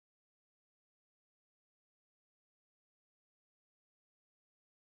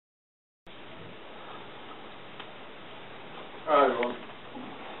Hi everyone.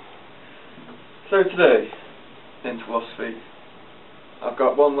 So today, in philosophy, I've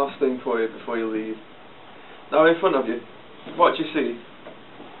got one last thing for you before you leave. Now in front of you, what do you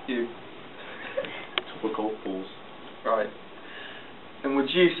see? You. Couple of golf balls. Right. And would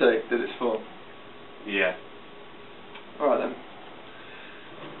you say that it's full? Yeah. Alright then.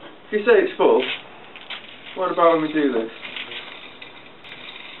 If you say it's full, what about when we do this?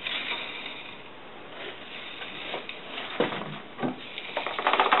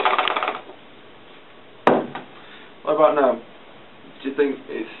 What about now? Do you think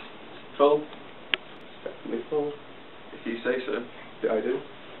it's full? It's definitely full. If you say so. Yeah, I do.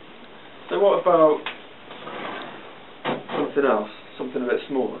 So what about something else? Something a bit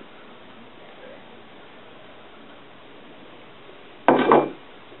smaller?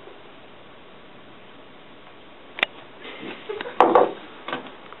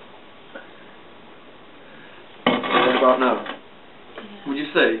 What about now? Yeah. Would you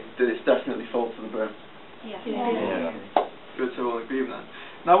say that it's definitely full to the brim? Yeah. Yeah. Good, so we'll agree with that.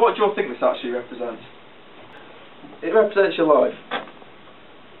 Now what do you think this actually represents? It represents your life.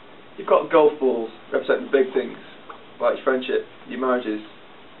 You've got golf balls representing big things, like your friendship, your marriages,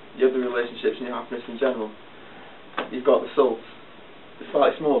 your other relationships and your happiness in general. You've got the salts. It's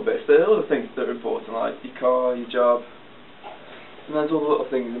slightly small bits. There are other things that are important, like your car, your job, and there's all the little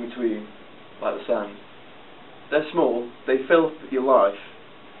things in between, like the sand. They're small, they fill up your life,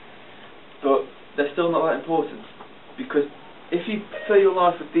 but they're still not that important, because if you fill your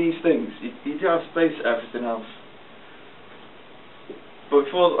life with these things, you do have space for everything else. But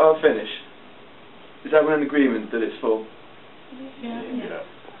before I finish, is everyone in agreement that it's full? Yeah. Yeah.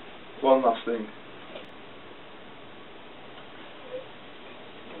 One last thing.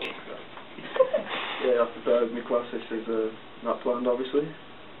 Yeah, you have to bear with me, class. This is not planned, obviously.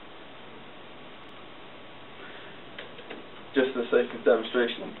 Just for the sake of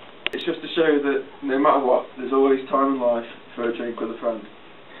demonstration. It's just to show that no matter what, there's always time in life for a drink with a friend.